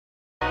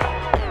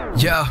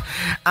Yo,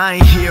 I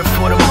ain't here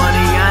for the money,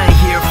 I ain't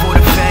here for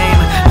the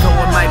fame.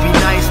 Though it might be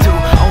nice to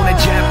own a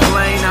jet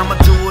plane, I'ma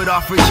do it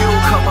all for you.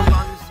 Come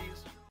along and see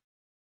us.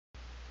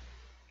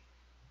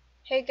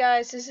 Hey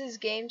guys, this is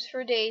Games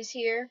for Days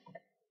here,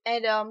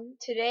 and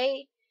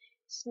today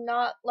it's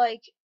not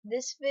like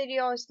this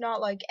video is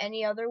not like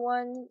any other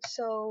one.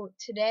 So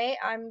today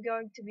I'm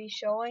going to be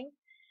showing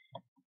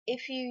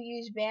if you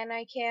use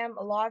Bandicam.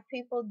 A lot of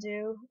people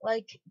do.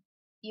 Like,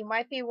 you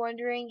might be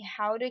wondering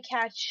how to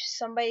catch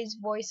somebody's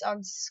voice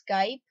on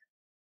Skype.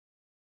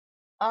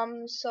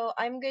 So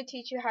I'm gonna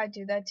teach you how to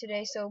do that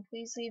today. So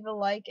please leave a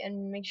like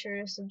and make sure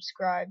to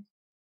subscribe.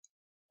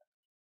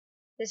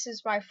 This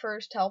is my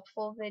first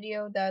helpful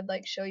video that I'd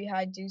like show you how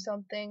to do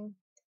something.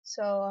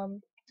 So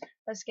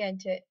let's get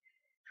into it.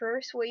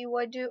 First, what you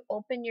want to do,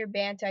 open your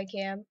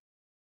Bandicam.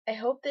 I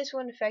hope this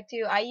won't affect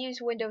you. I use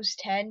Windows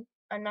 10.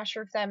 I'm not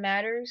sure if that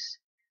matters.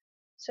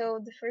 So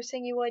the first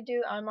thing you want to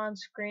do, I'm on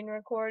screen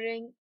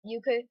recording.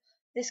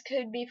 This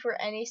could be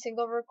for any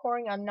single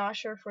recording. I'm not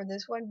sure for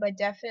this one, but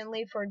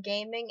definitely for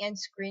gaming and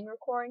screen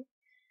recording.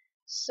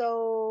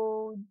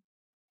 So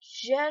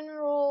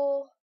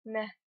general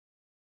meh.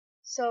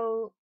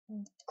 So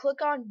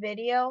click on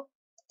video,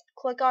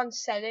 click on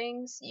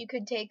settings. You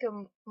could take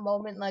a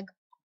moment, like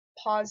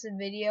pause the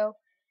video,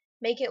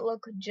 make it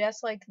look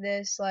just like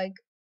this, like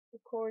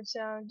record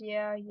sound,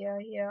 yeah,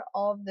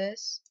 all of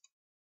this.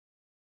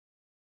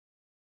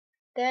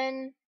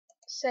 Then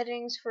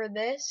settings for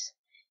this,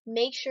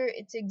 make sure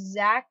it's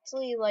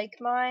exactly like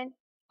mine.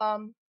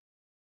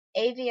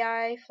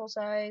 AVI full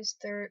size,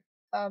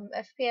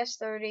 FPS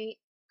 30,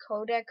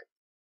 codec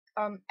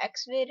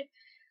Xvid,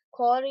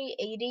 quality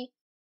 80,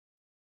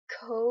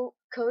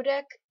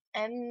 codec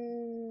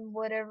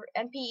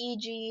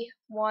MPEG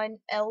 1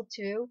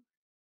 L2,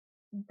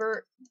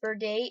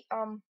 Burgate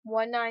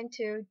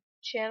 192,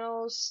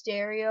 channels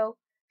stereo,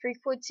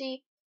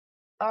 frequency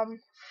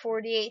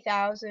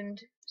 48,000.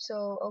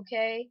 So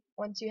okay,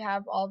 once you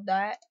have all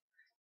that,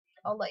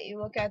 I'll let you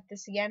look at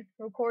this again.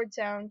 Record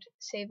sound,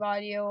 save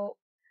audio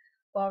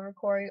while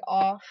recording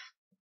off.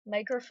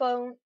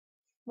 Microphone,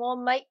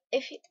 well,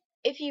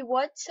 if you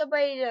want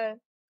somebody to,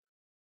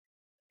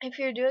 if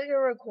you're doing a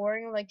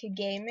recording like a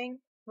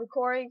gaming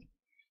recording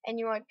and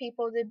you want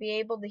people to be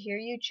able to hear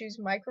you, choose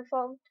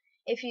microphone.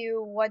 If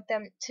you want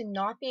them to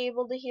not be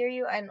able to hear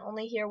you and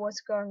only hear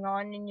what's going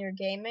on in your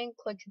gaming,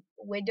 click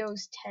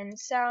Windows 10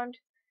 sound.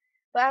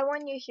 But I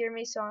want you to hear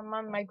me, so I'm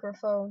on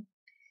microphone.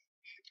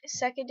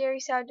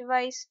 Secondary sound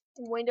device,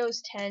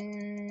 Windows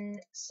 10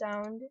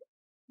 sound,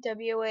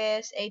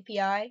 WAS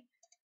API.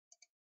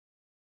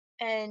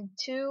 And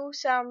 2,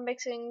 sound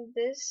mixing.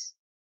 This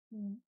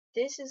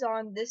is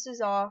on, this is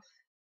off.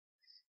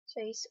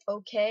 Space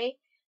okay.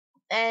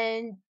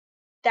 And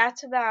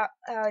that's about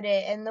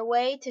it. And the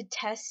way to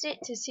test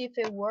it to see if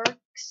it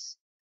works,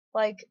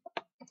 like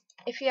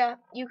if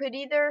you could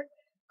either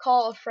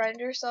call a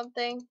friend or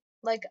something.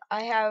 Like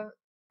I have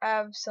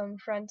some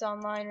friends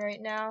online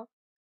right now.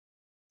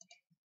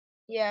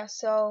 Yeah,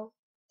 so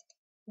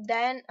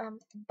then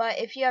but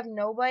if you have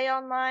nobody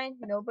online,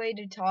 nobody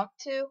to talk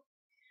to,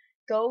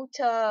 go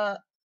to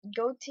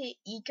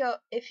Echo.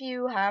 If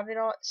you have it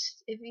on,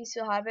 if you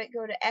still have it,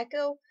 go to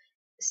Echo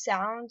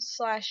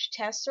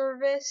sound/test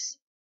service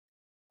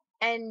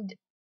and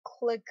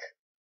click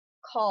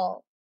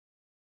call.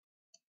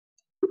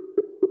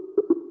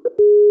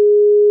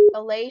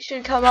 A lay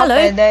should come up, Hello,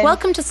 and then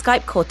welcome to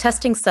Skype call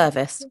testing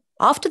service.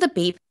 After the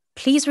beep,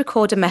 please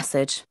record a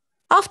message.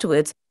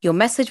 Afterwards, your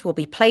message will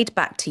be played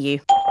back to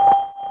you.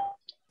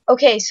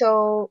 okay,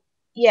 so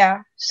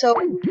yeah, so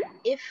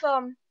if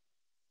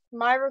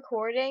my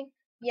recording,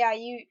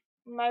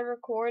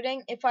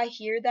 if I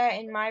hear that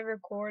in my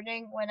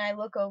recording when I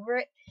look over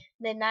it,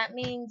 then that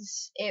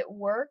means it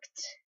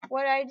worked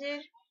what I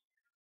did.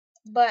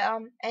 But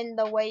and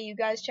the way you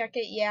guys check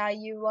it, yeah,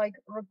 you like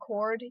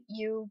record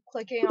you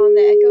clicking on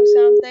the echo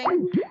sound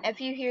thing. If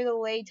you hear the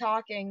lay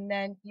talking,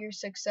 then you're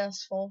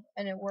successful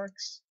and it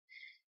works.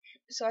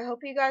 So I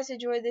hope you guys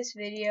enjoyed this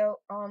video.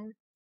 I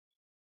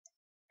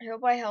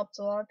hope I helped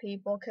a lot of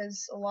people,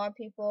 because a lot of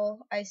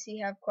people I see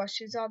have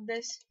questions on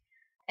this.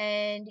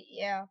 And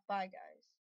yeah, bye guys.